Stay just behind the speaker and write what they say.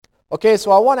Okay,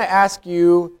 so I want to ask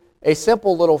you a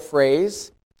simple little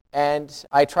phrase, and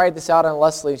I tried this out on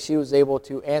Leslie, and she was able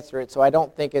to answer it, so I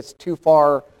don't think it's too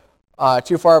far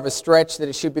of a stretch that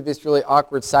it should be this really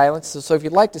awkward silence. So if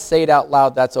you'd like to say it out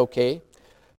loud, that's okay.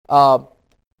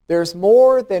 There's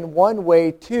more than one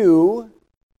way to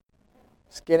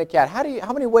skin a cat.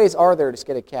 How many ways are there to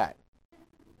skin a cat?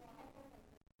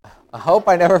 I hope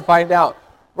I never find out.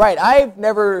 Right, I've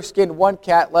never skinned one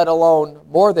cat, let alone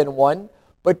more than one.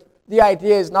 But the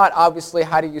idea is not obviously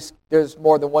there's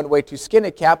more than one way to skin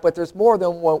a cat, but there's more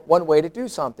than one way to do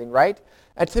something, right?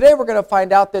 And today we're going to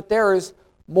find out that there is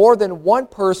more than one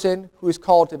person who is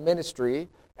called to ministry,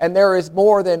 and there is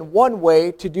more than one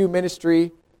way to do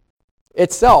ministry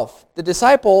itself. The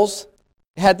disciples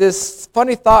had this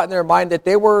funny thought in their mind that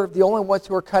they were the only ones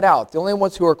who were cut out, the only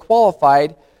ones who were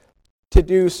qualified to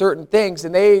do certain things,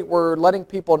 and they were letting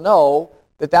people know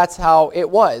that that's how it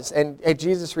was, and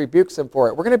Jesus rebukes them for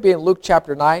it. We're going to be in Luke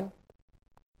chapter 9,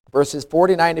 verses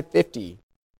 49 to 50.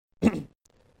 It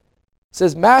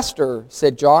says, "Master,"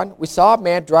 said John, "we saw a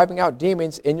man driving out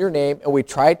demons in your name, and we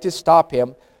tried to stop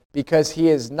him because he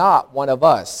is not one of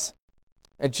us."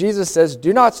 And Jesus says,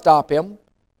 "Do not stop him,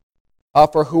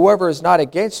 for whoever is not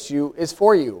against you is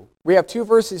for you." We have two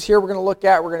verses here we're going to look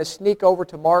at. We're going to sneak over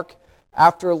to Mark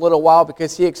after a little while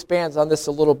because he expands on this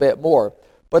a little bit more.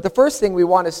 But the first thing we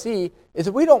want to see is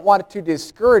that we don't want to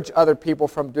discourage other people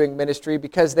from doing ministry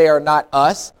because they are not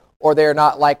us or they are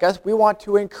not like us. We want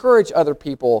to encourage other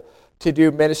people to do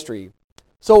ministry.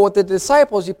 So with the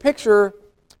disciples,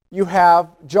 you have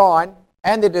John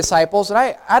and the disciples, and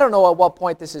I don't know at what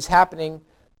point this is happening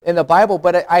in the Bible,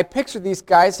 but I picture these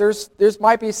guys. There's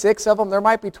might be 6 of them, there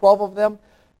might be 12 of them,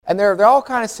 and they're all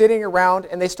kind of sitting around,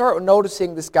 and they start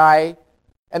noticing this guy,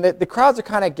 and the crowds are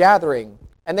kind of gathering,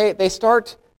 and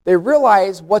they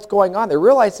realize what's going on. They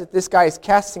realize that this guy is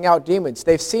casting out demons.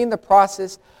 They've seen the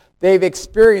process. They've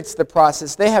experienced the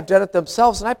process. They have done it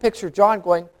themselves. And I picture John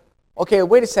going, okay,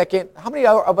 wait a second. How many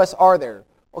of us are there?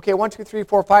 Okay, 1, 2, 3,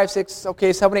 4, 5, 6,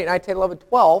 okay, 7, 8, 9, 10, 11,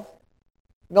 12.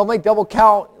 And they'll make double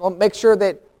count. They'll make sure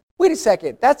that, wait a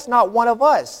second, that's not one of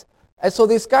us. And so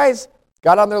these guys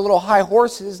got on their little high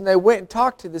horses, and they went and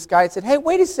talked to this guy and said, hey,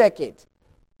 wait a second.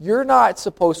 You're not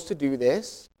supposed to do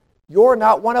this. You're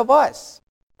not one of us.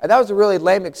 And that was a really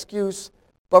lame excuse,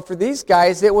 but for these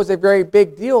guys, it was a very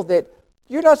big deal that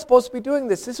you're not supposed to be doing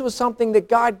this. This was something that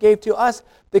God gave to us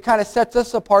that kind of sets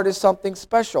us apart as something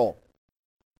special.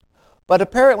 But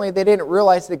apparently, they didn't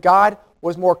realize that God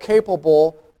was more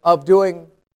capable of giving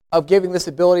this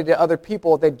ability to other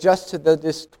people than just to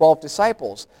the 12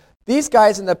 disciples. These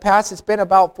guys in the past, it's been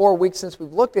about 4 weeks since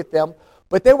we've looked at them,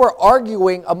 but they were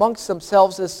arguing amongst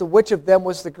themselves as to which of them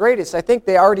was the greatest. I think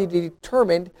they already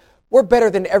determined we're better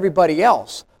than everybody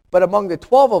else. But among the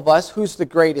 12 of us, who's the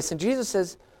greatest? And Jesus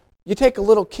says, you take a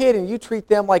little kid and you treat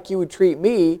them like you would treat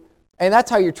me, and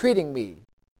that's how you're treating me.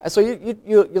 And so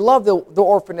you love the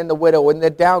orphan and the widow and the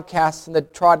downcast and the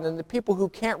trodden and the people who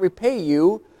can't repay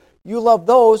you. You love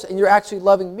those, and you're actually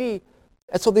loving me.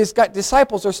 And so these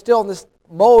disciples are still in this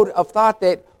mode of thought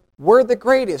that we're the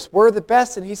greatest, we're the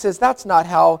best. And he says, that's not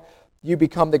how you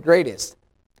become the greatest.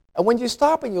 And when you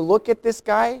stop and you look at this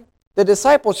guy, the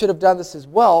disciples should have done this as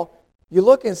well. You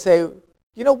look and say,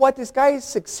 you know what? This guy is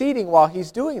succeeding while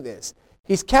he's doing this.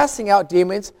 He's casting out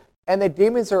demons, and the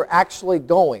demons are actually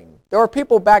going. There were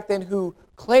people back then who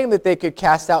claimed that they could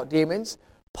cast out demons.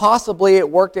 Possibly it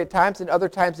worked at times, and other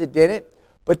times it didn't.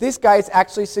 But this guy is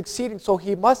actually succeeding, so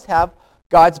he must have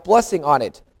God's blessing on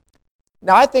it.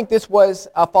 Now, I think this was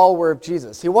a follower of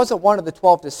Jesus. He wasn't one of the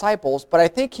 12 disciples, but I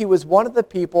think he was one of the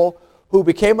people who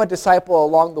became a disciple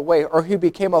along the way, or who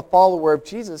became a follower of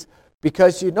Jesus,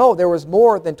 because there was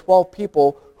more than 12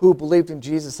 people who believed in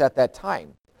Jesus at that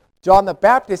time. John the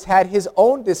Baptist had his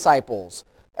own disciples,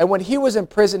 and when he was in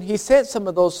prison, he sent some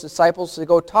of those disciples to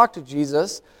go talk to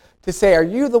Jesus to say, are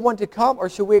you the one to come, or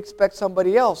should we expect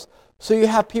somebody else? So you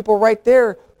have people right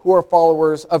there who are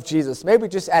followers of Jesus, maybe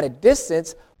just at a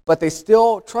distance, but they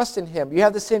still trust in him. You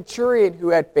have the centurion who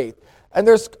had faith, and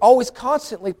there's always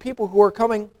constantly people who are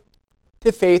coming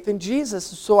to faith in Jesus.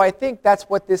 So I think that's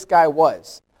what this guy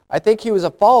was. I think he was a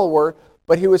follower,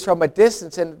 but he was from a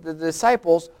distance, and the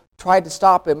disciples tried to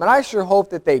stop him. And I sure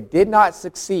hope that they did not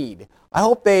succeed. I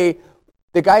hope the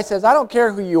guy says, I don't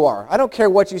care who you are. I don't care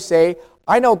what you say.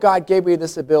 I know God gave me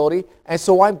this ability, and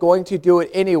so I'm going to do it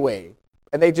anyway.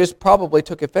 And they just probably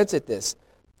took offense at this.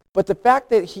 But the fact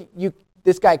that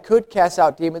this guy could cast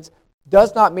out demons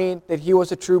does not mean that he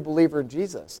was a true believer in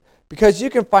Jesus. Because you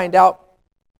can find out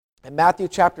in Matthew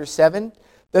chapter 7,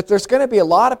 that there's going to be a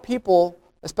lot of people,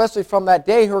 especially from that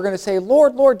day, who are going to say,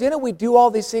 Lord, Lord, didn't we do all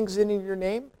these things in your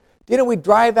name? Didn't we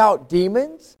drive out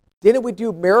demons? Didn't we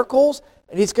do miracles?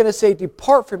 And he's going to say,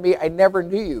 depart from me, I never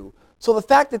knew you. So the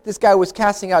fact that this guy was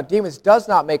casting out demons does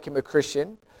not make him a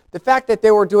Christian. The fact that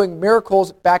they were doing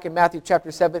miracles back in Matthew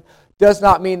chapter 7 does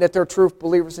not mean that they're true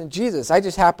believers in Jesus. I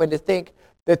just happen to think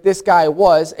that this guy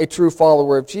was a true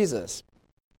follower of Jesus.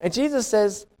 And Jesus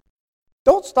says,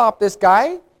 don't stop this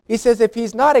guy. He says, if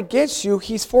he's not against you,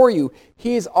 he's for you.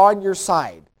 He is on your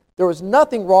side. There was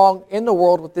nothing wrong in the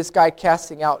world with this guy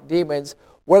casting out demons.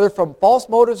 Whether from false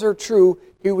motives or true,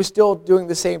 he was still doing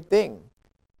the same thing.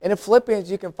 And in Philippians,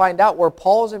 you can find out where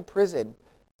Paul's in prison,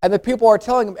 and the people are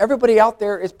telling him, everybody out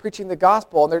there is preaching the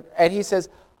gospel. And he says,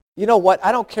 you know what,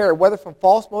 I don't care whether from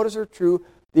false motives or true.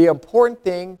 The important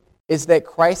thing is that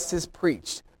Christ is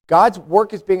preached. God's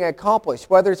work is being accomplished.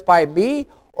 Whether it's by me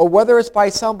or whether it's by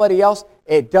somebody else,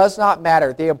 it does not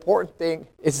matter. The important thing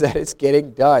is that it's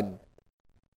getting done.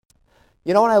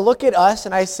 You know, when I look at us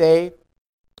and I say,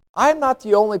 I'm not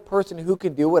the only person who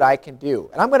can do what I can do.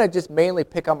 And I'm going to just mainly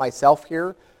pick on myself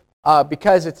here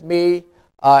because it's me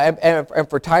and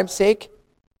for time's sake.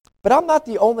 But I'm not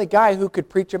the only guy who could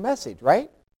preach a message,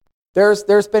 right?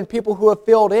 There's been people who have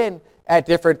filled in at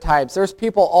different times. There's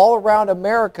people all around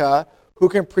America who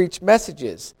can preach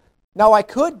messages. Now, I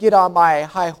could get on my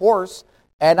high horse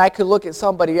and I could look at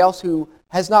somebody else who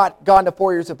has not gone to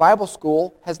 4 years of Bible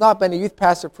school, has not been a youth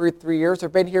pastor for 3 years, or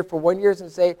been here for 1 year, and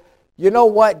say, you know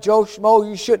what, Joe Schmo,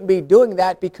 you shouldn't be doing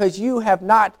that because you have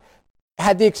not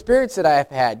had the experience that I have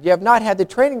had. You have not had the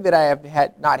training that I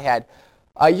have not had.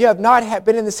 You have not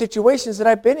been in the situations that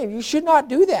I've been in. You should not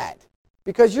do that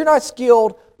because you're not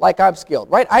skilled like I'm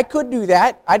skilled, right? I could do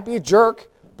that. I'd be a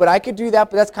jerk, but I could do that.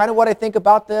 But that's kind of what I think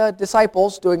about the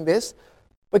disciples doing this.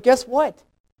 But guess what?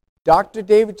 Dr.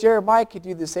 David Jeremiah could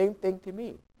do the same thing to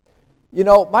me. You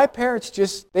know, my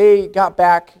parents they got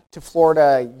back to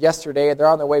Florida yesterday, and they're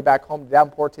on their way back home to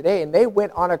Davenport today, and they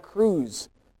went on a cruise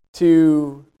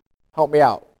to, help me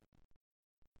out,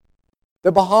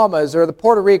 the Bahamas or the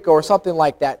Puerto Rico or something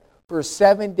like that for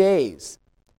 7 days.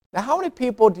 Now, how many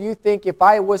people do you think, if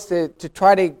I was to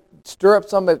try to stir up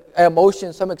some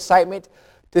emotion, some excitement,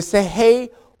 to say,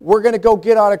 hey, we're going to go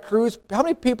get on a cruise, how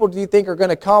many people do you think are going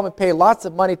to come and pay lots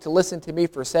of money to listen to me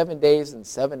for 7 days and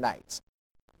 7 nights?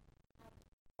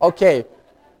 Okay,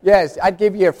 yes, I'd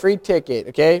give you a free ticket,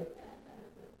 okay?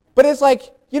 But it's like,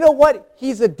 you know what?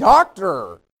 He's a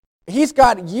doctor. He's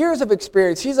got years of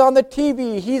experience. He's on the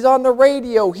TV. He's on the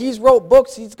radio. He's wrote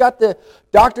books. He's got the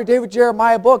Dr. David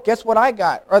Jeremiah book. Guess what I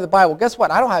got? Or the Bible. Guess what?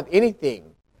 I don't have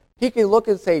anything. He can look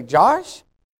and say, Josh,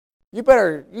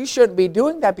 you shouldn't be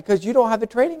doing that because you don't have the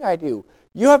training I do.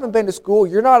 You haven't been to school.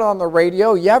 You're not on the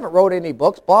radio. You haven't wrote any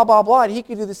books, blah, blah, blah. And he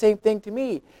could do the same thing to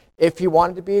me if he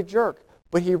wanted to be a jerk.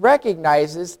 But he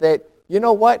recognizes that, you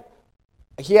know what?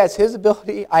 He has his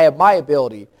ability, I have my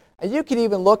ability. And you can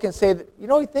even look and say, that, you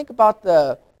know, you think about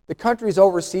the countries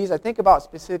overseas. I think about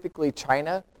specifically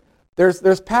China.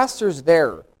 There's pastors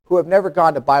there who have never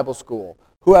gone to Bible school,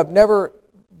 who have never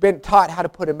been taught how to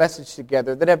put a message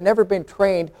together, that have never been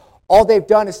trained. All they've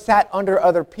done is sat under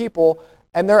other people,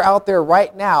 and they're out there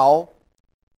right now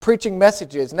preaching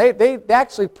messages. And they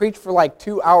actually preach for like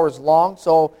 2 hours long.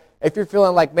 So if you're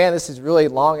feeling like, man, this is really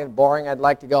long and boring, I'd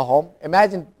like to go home,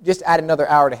 imagine just add another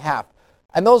hour and a half.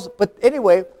 But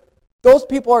anyway, those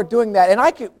people are doing that.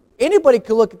 And anybody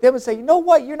could look at them and say, you know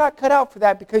what, you're not cut out for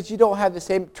that because you don't have the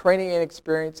same training and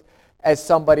experience as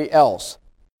somebody else.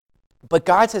 But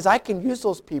God says, I can use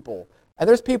those people. And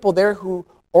there's people there who,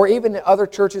 or even in other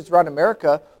churches around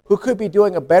America, who could be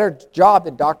doing a better job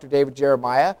than Dr. David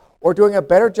Jeremiah, or doing a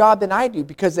better job than I do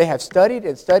because they have studied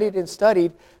and studied and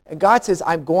studied. And God says,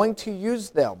 I'm going to use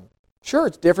them. Sure,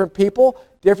 it's different people,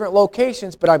 different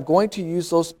locations, but I'm going to use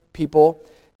those people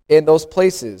in those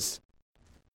places.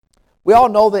 We all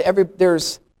know that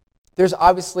there's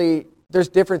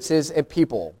differences in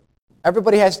people.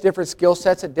 Everybody has different skill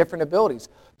sets and different abilities.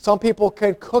 Some people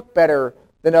can cook better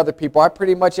than other people.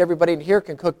 Pretty much everybody in here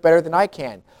can cook better than I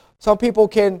can. Some people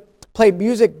can play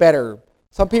music better.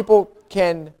 Some people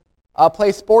can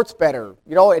play sports better.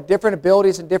 You know, at different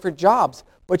abilities and different jobs.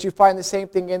 But you find the same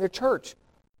thing in the church.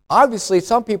 Obviously,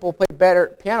 some people play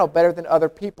piano better than other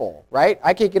people, right?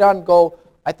 I could get on and go,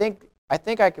 I think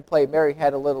I could play Mary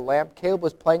Had a Little Lamb. Caleb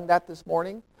was playing that this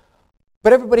morning.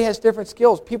 But everybody has different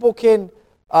skills. People can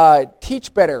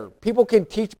teach better. People can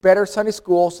teach better Sunday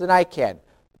schools than I can.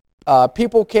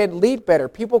 People can lead better.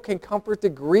 People can comfort the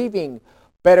grieving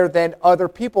better than other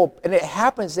people. And it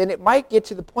happens, and it might get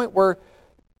to the point where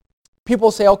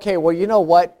people say, okay, well, you know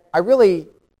what? I really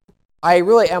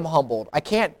am humbled. I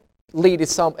can't lead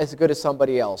as good as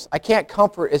somebody else. I can't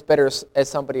comfort as better as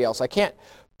somebody else. I can't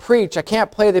preach, I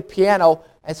can't play the piano,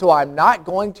 and so I'm not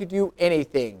going to do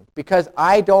anything because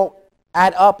I don't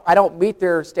add up, I don't meet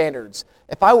their standards.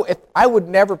 If I would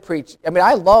never preach, I mean,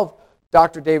 I love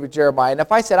Dr. David Jeremiah, and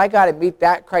if I said I got to meet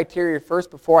that criteria first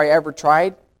before I ever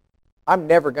tried, I'm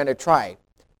never going to try.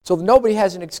 So nobody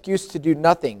has an excuse to do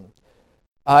nothing.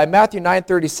 In Matthew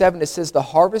 9:37, it says, "The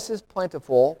harvest is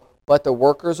plentiful, but the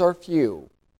workers are few."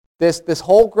 This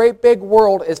whole great big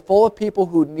world is full of people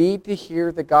who need to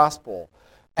hear the gospel.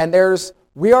 And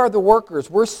we are the workers.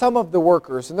 We're some of the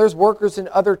workers. And there's workers in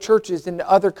other churches, in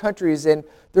other countries, and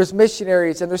there's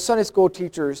missionaries, and there's Sunday school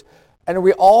teachers. And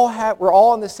we're all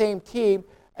on the same team,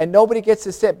 and nobody gets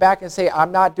to sit back and say,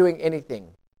 I'm not doing anything.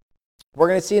 We're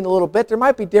going to see in a little bit, there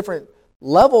might be different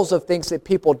levels of things that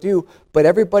people do, but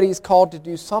everybody's called to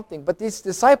do something. But these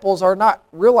disciples are not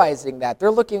realizing that.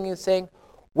 They're looking and saying,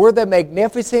 we're the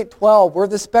magnificent 12. We're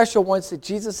the special ones that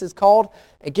Jesus has called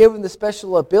and given the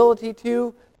special ability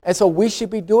to, and so we should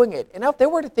be doing it. And if they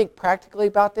were to think practically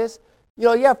about this, you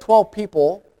have 12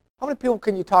 people. How many people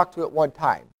can you talk to at one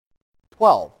time?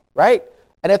 12, right?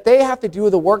 And if they have to do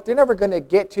the work, they're never going to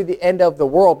get to the end of the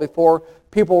world before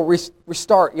people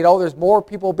restart. There's more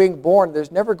people being born.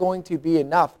 There's never going to be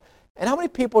enough. And how many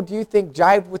people do you think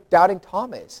jived with doubting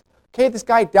Thomas? Okay, this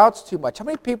guy doubts too much. How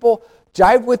many people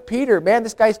jived with Peter? Man,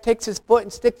 this guy takes his foot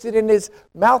and sticks it in his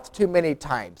mouth too many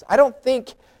times. I don't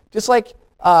think, just like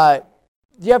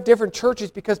you have different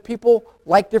churches because people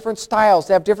like different styles.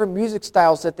 They have different music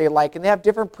styles that they like, and they have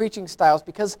different preaching styles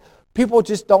because people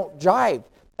just don't jive.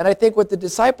 And I think with the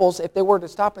disciples, if they were to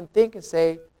stop and think and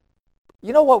say,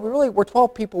 you know what, we're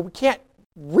 12 people. We can't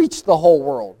reach the whole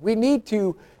world. We need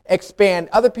to expand.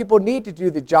 Other people need to do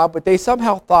the job, but they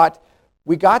somehow thought,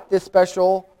 we got this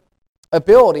special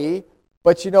ability,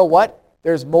 but you know what?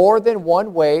 There's more than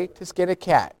one way to skin a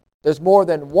cat. There's more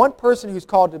than one person who's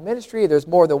called to ministry. There's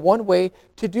more than one way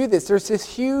to do this. There's this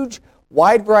huge,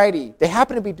 wide variety. They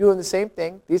happen to be doing the same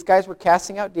thing. These guys were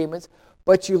casting out demons,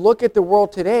 but you look at the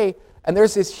world today, and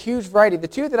there's this huge variety. The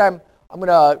two that I'm going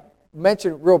to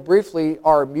mention real briefly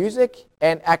are music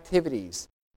and activities.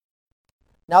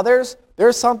 Now there's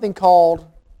something called,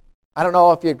 I don't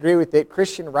know if you agree with it,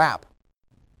 Christian rap,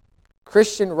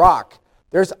 Christian rock.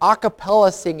 There's a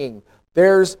cappella singing.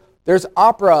 There's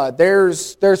opera.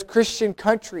 There's Christian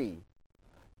country.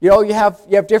 You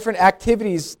have different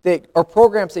activities or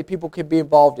programs that people can be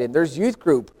involved in. There's youth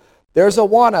group. There's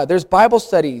Awana. There's Bible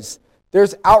studies.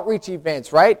 There's outreach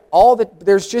events, right?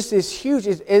 There's just this huge,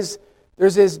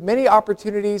 there's as many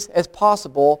opportunities as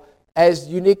possible, as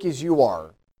unique as you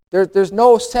are. There's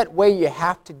no set way you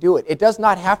have to do it. It does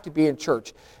not have to be in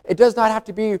church. It does not have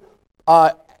to be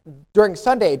during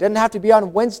Sunday. It doesn't have to be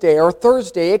on Wednesday or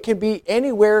Thursday. It can be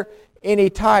anywhere,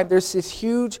 anytime. There's this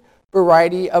huge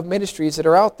variety of ministries that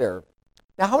are out there.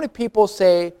 Now, how many people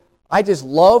say, I just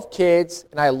love kids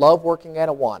and I love working at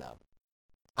Awana?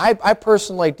 I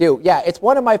personally do. Yeah, it's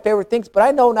one of my favorite things, but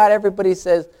I know not everybody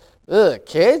says, ugh,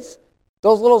 kids?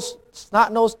 Those little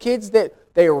snot-nosed kids that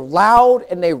they're loud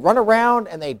and they run around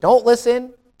and they don't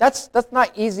listen? That's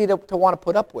not easy to want to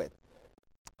put up with.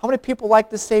 How many people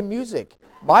like the same music?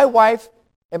 My wife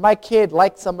and my kid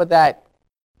like some of that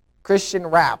Christian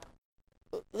rap.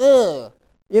 Ugh.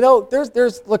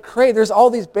 There's Lecrae, there's all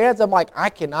these bands I'm like,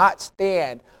 I cannot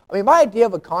stand. I mean, my idea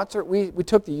of a concert, we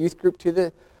took the youth group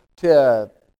to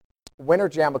Winter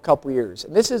Jam a couple years.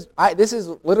 And this is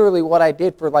literally what I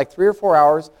did for like 3 or 4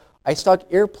 hours. I stuck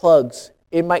earplugs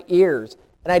in my ears,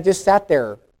 and I just sat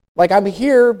there. Like, I'm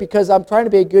here because I'm trying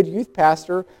to be a good youth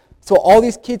pastor, so all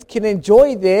these kids can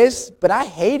enjoy this, but I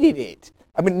hated it.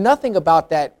 I mean, nothing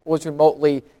about that was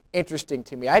remotely interesting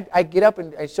to me. I get up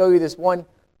and I show you this one,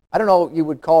 I don't know what you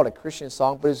would call it a Christian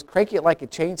song, but it's Crank It Like a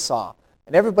Chainsaw.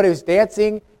 And everybody was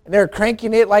dancing, and they're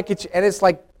cranking it like and it's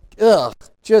like, ugh,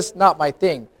 just not my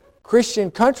thing.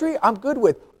 Christian country, I'm good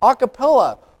with. A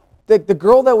cappella, the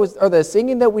girl that was, or the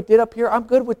singing that we did up here, I'm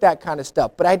good with that kind of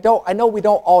stuff. But I know we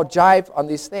don't all jive on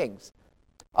these things.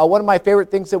 One of my favorite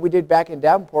things that we did back in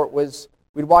Davenport was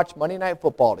we'd watch Monday Night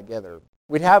Football together.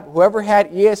 We'd have, whoever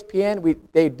had ESPN,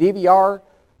 they'd DVR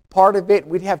part of it,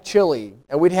 we'd have chili,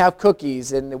 and we'd have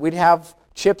cookies, and we'd have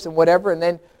chips and whatever, and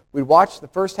then we'd watch the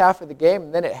first half of the game,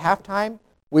 and then at halftime,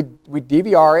 we'd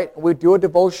DVR it, and we'd do a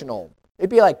devotional. It'd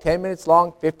be like 10 minutes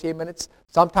long, 15 minutes.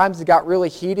 Sometimes it got really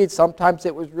heated. Sometimes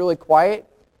it was really quiet.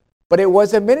 But it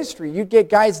was a ministry. You'd get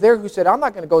guys there who said, I'm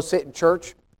not going to go sit in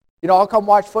church. I'll come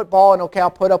watch football, and okay,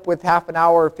 I'll put up with half an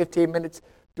hour or 15 minutes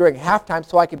during halftime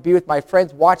so I can be with my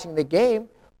friends watching the game.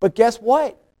 But guess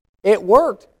what? It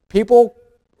worked. People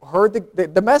heard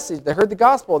the message. They heard the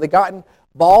gospel. They got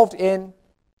involved in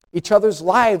each other's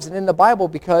lives and in the Bible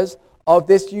because of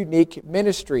this unique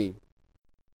ministry.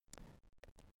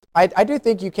 I do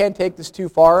think you can take this too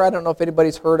far. I don't know if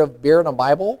anybody's heard of beer in a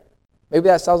Bible. Maybe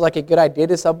that sounds like a good idea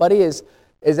to somebody, is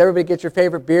everybody get your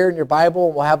favorite beer in your Bible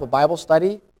and we'll have a Bible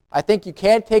study. I think you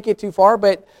can take it too far,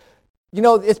 but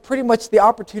it's pretty much the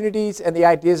opportunities and the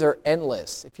ideas are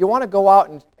endless. If you want to go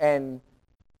out and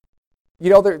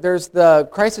there's the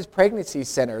Crisis Pregnancy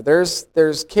Center.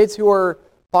 There's kids who are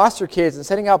foster kids and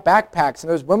sending out backpacks, and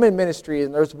there's women ministry,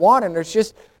 and there's one, and there's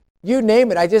just, you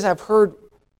name it. I've heard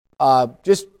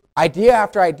just idea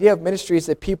after idea of ministries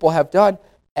that people have done,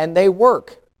 and they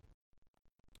work.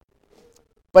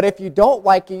 But if you don't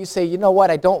like it, you say, you know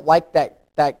what, I don't like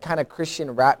that kind of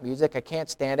Christian rap music. I can't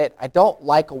stand it. I don't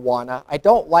like Awana. I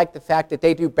don't like the fact that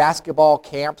they do basketball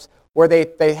camps where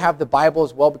they have the Bible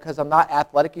as well because I'm not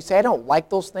athletic. You say, I don't like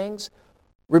those things.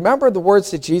 Remember the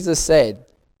words that Jesus said,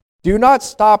 do not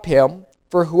stop him,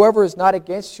 for whoever is not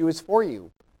against you is for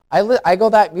you. I go,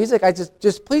 that music, I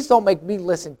just please don't make me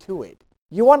listen to it.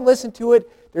 You want to listen to it,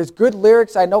 there's good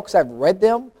lyrics, I know because I've read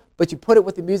them, but you put it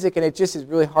with the music and it just is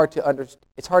really hard to understand.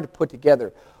 It's hard to put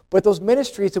together. But those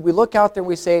ministries that we look out there and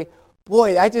we say,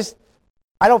 boy, I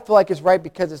don't feel like it's right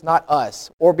because it's not us,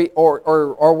 or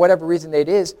whatever reason it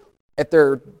is. If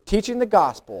they're teaching the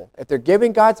gospel, if they're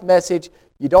giving God's message,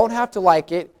 you don't have to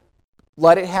like it.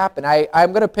 Let it happen.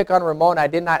 I'm going to pick on Ramona. I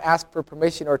did not ask for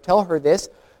permission or tell her this.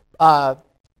 But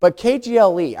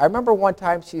KGLE, I remember one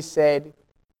time she said,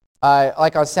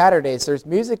 like on Saturdays, there's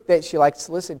music that she likes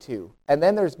to listen to. And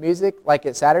then there's music, like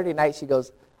at Saturday night, she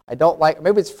goes, I don't like,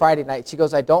 maybe it's Friday night, she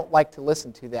goes, I don't like to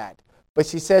listen to that. But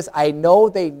she says, I know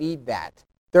they need that.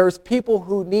 There's people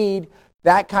who need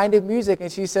that kind of music,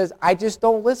 and she says, I just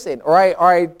don't listen, or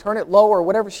I turn it low, or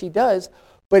whatever she does.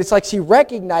 But it's like she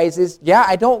recognizes, yeah,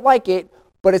 I don't like it,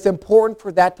 but it's important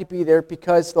for that to be there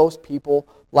because those people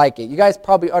like it. You guys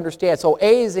probably understand. So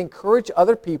A is encourage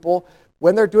other people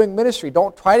when they're doing ministry.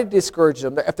 Don't try to discourage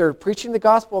them. If they're preaching the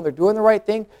gospel and they're doing the right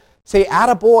thing, say,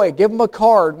 attaboy, give them a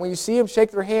card. When you see them,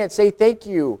 shake their hand, say thank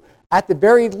you. At the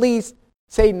very least,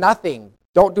 say nothing.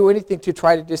 Don't do anything to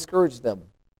try to discourage them.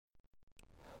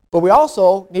 But we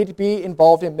also need to be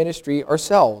involved in ministry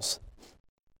ourselves.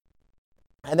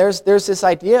 And there's this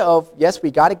idea of, yes, we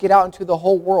got to get out into the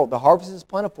whole world. The harvest is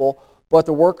plentiful, but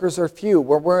the workers are few.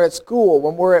 When we're at school,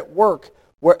 when we're at work,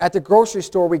 we're at the grocery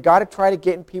store, we got to try to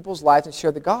get in people's lives and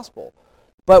share the gospel.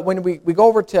 But when we go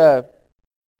over to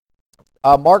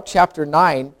Mark chapter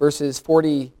 9, verses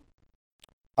 38,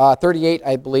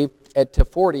 I believe, to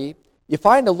 40, you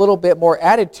find a little bit more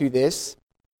added to this.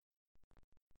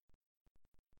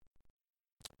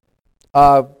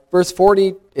 Verse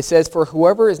 40, it says, for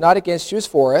whoever is not against you is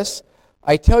for us.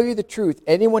 I tell you the truth,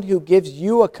 anyone who gives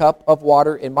you a cup of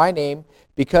water in my name,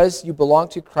 because you belong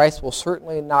to Christ, will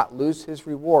certainly not lose his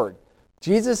reward.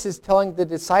 Jesus is telling the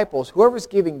disciples, whoever's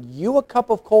giving you a cup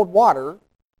of cold water,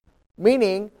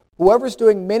 meaning whoever's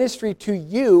doing ministry to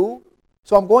you,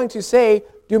 so I'm going to say,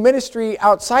 do ministry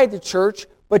outside the church,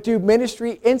 but do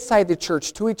ministry inside the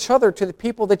church, to each other, to the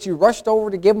people that you rushed over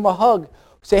to give them a hug,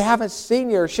 say, haven't seen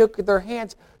you, or shook their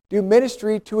hands. Do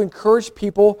ministry to encourage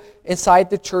people inside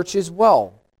the church as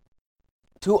well.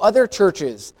 To other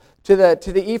churches, to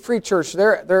the E-Free Church,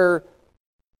 when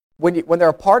they're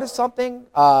a part of something,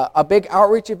 a big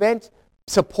outreach event,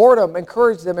 support them,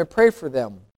 encourage them, and pray for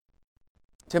them.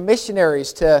 To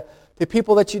missionaries, to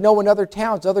people that you know in other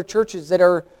towns, other churches that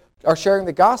are sharing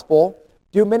the gospel,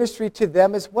 do ministry to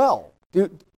them as well.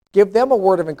 Give them a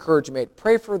word of encouragement.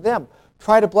 Pray for them.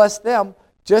 Try to bless them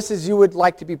just as you would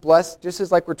like to be blessed, just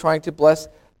as like we're trying to bless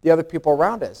the other people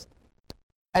around us.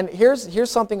 And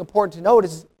here's something important to note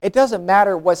is it doesn't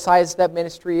matter what size that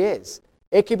ministry is.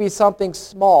 It could be something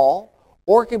small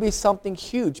or it can be something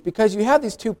huge, because you have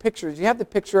these two pictures. You have the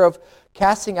picture of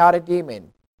casting out a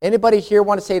demon. Anybody here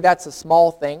want to say that's a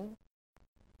small thing?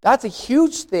 That's a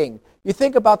huge thing. You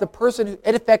think about the person,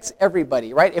 it affects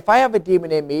everybody, right? If I have a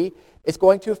demon in me, it's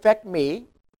going to affect me.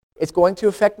 It's going to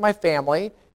affect my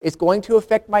family. It's going to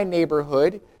affect my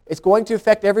neighborhood. It's going to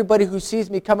affect everybody who sees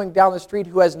me coming down the street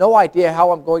who has no idea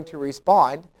how I'm going to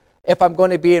respond. If I'm going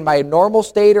to be in my normal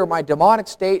state or my demonic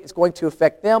state, it's going to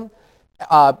affect them.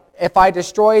 If I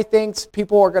destroy things,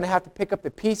 people are going to have to pick up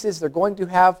the pieces. They're going to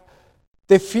have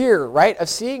the fear, right, of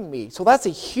seeing me. So that's a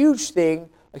huge thing,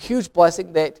 a huge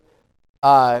blessing that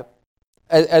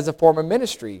as a form of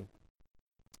ministry.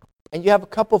 And you have a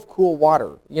cup of cool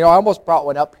water. I almost brought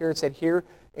one up here and said, here,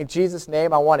 in Jesus'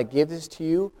 name, I want to give this to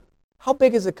you. How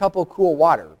big is a cup of cool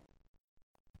water?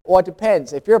 Well, it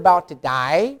depends. If you're about to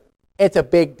die, it's a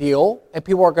big deal, and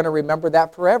people are going to remember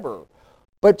that forever.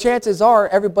 But chances are,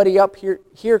 everybody up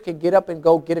here can get up and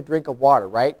go get a drink of water,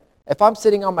 right? If I'm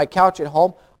sitting on my couch at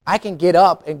home, I can get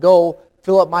up and go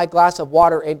fill up my glass of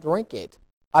water and drink it.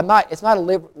 It's not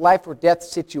a life or death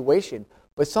situation,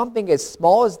 but something as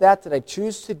small as that I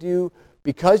choose to do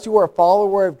because you are a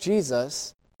follower of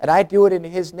Jesus, and I do it in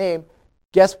His name,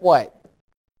 guess what?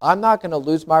 I'm not going to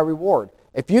lose my reward.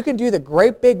 If you can do the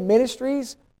great big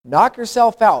ministries, knock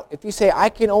yourself out. If you say, I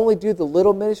can only do the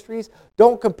little ministries,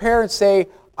 don't compare and say,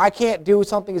 I can't do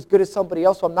something as good as somebody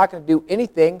else, so I'm not going to do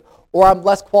anything, or I'm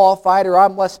less qualified, or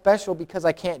I'm less special because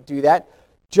I can't do that.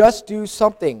 Just do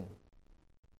something.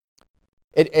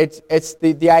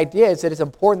 The idea is that it's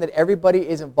important that everybody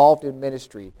is involved in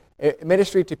ministry.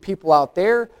 Ministry to people out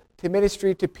there, to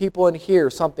ministry to people in here.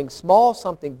 Something small,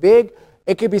 something big.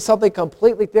 It could be something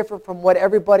completely different from what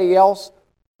everybody else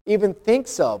even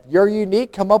thinks of. You're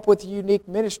unique, come up with a unique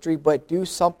ministry, but do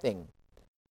something.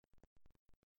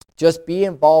 Just be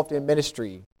involved in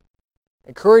ministry.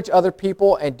 Encourage other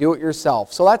people and do it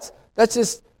yourself. So that's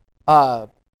just a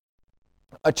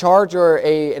charge or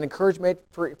an encouragement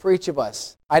for each of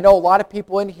us. I know a lot of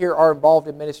people in here are involved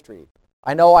in ministry.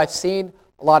 I know I've seen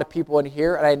a lot of people in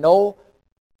here, and I know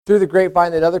through the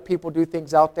grapevine that other people do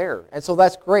things out there. And so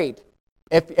that's great.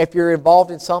 If you're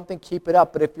involved in something, keep it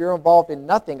up. But if you're involved in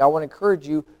nothing, I want to encourage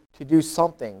you to do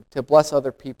something to bless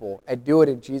other people and do it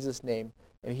in Jesus' name,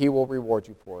 and He will reward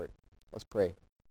you for it. Let's pray.